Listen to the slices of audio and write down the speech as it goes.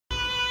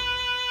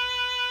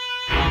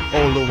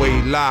all the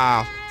way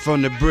live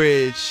from the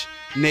bridge.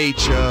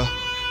 Nature,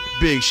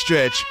 big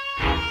stretch.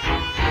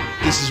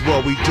 This is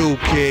what we do,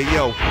 kid.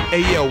 Yo,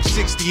 hey yo,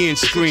 60-inch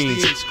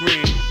screens.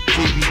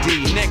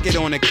 DVD, naked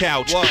on the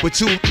couch with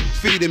 2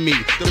 feeding me.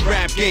 The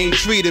rap game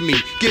treating me,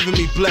 giving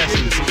me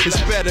blessings. It's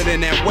better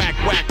than that whack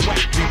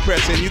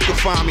repressing. You can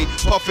find me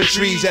puffing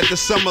trees at the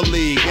Summer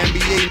League.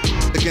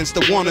 NBA against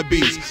the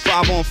wannabes.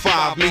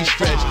 5-on-5, me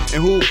stretch.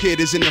 And Who Kid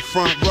is in the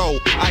front row,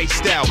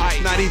 iced out.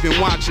 Not even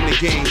watching the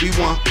game. We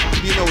want,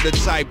 you know the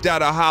type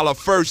that'll holler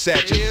first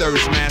at you,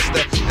 thirst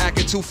master.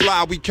 Acting too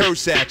fly, we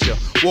curse at you.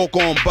 Walk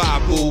on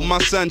by, boo. My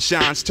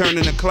sunshine's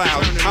turning to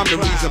clouds. I'm the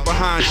reason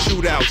behind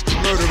shootouts,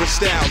 murderous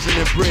styles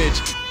in the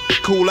bridge.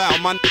 Cool out,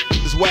 my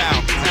is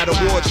wild. At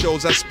award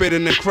shows, I spit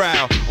in the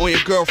crowd. On your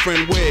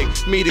girlfriend wig,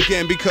 meet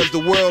again because the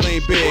world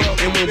ain't big.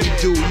 And when we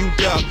do, you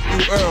duck,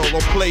 you Earl,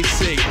 or play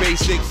sick.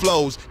 Basic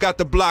flows, got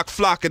the block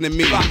flocking to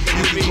me. You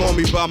can call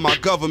me by my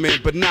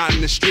government, but not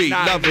in the street.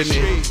 Loving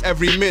it,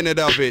 every minute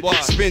of it.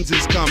 Spins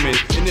is coming,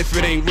 and if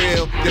it ain't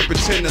real, then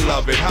pretend to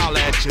love it. Holla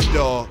at your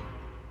dog.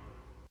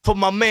 For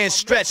my man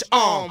Stretch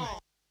Arm,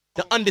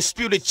 the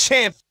undisputed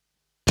champ.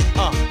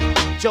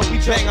 Joe, we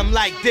bang him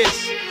like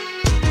this.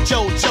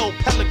 JoJo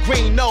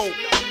Pellegrino.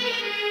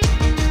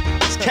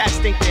 These cats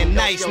think they're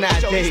nice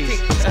nowadays.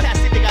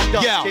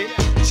 Yo,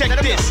 check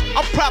this.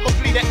 I'm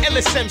probably the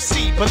illest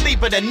MC,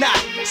 believe it or not.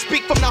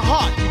 Speak from the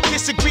heart. You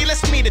disagree,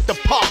 let's meet at the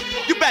park.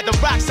 You rather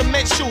rock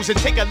cement shoes and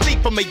take a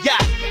leap from a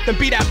yacht than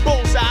be that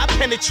bullseye. I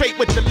penetrate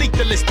with the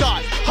lethalist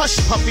dart. Hush,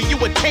 puppy, you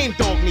a tame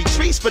dog, need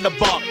trees for the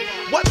bark.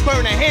 What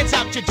burner? Hands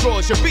out your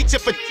drawers, you're reaching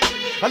for.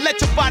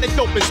 Electrify the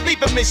dope and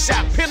sleep in this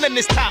shop. Peeling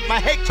this top, my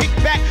head kicked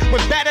back when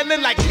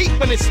battling like heat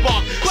when it's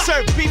spark.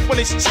 Serve beef when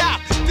it's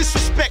chopped.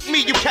 Disrespect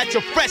me, you catch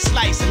a fresh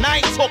slice. And I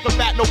ain't talking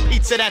about no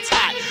pizza that's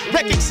hot.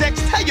 Rec execs,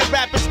 tell your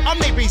rappers I'm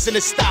their reason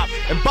to stop.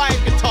 And buying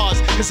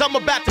guitars, cause I'm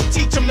about to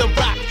teach them to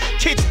rock.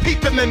 Kids peep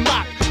them and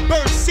mock.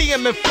 Birds see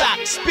him and flock.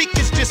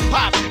 Speakers just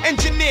pop.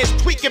 Engineers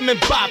tweak him and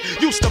bop.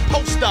 Used to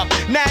post up.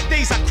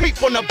 Nowadays I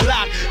creep on the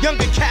block.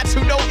 Younger cats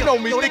who don't know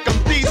me think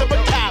I'm these of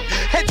a cop.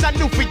 Heads I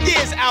knew for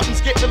years,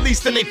 albums get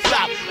released and they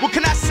flop. What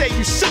can I say?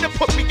 You should've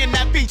put me in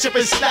that feature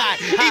and slide.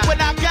 Eat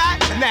what I got?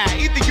 Nah,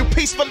 either you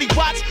peacefully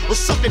watch or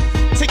something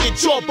till your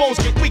jawbones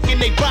get weak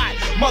and they rot.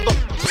 Mother.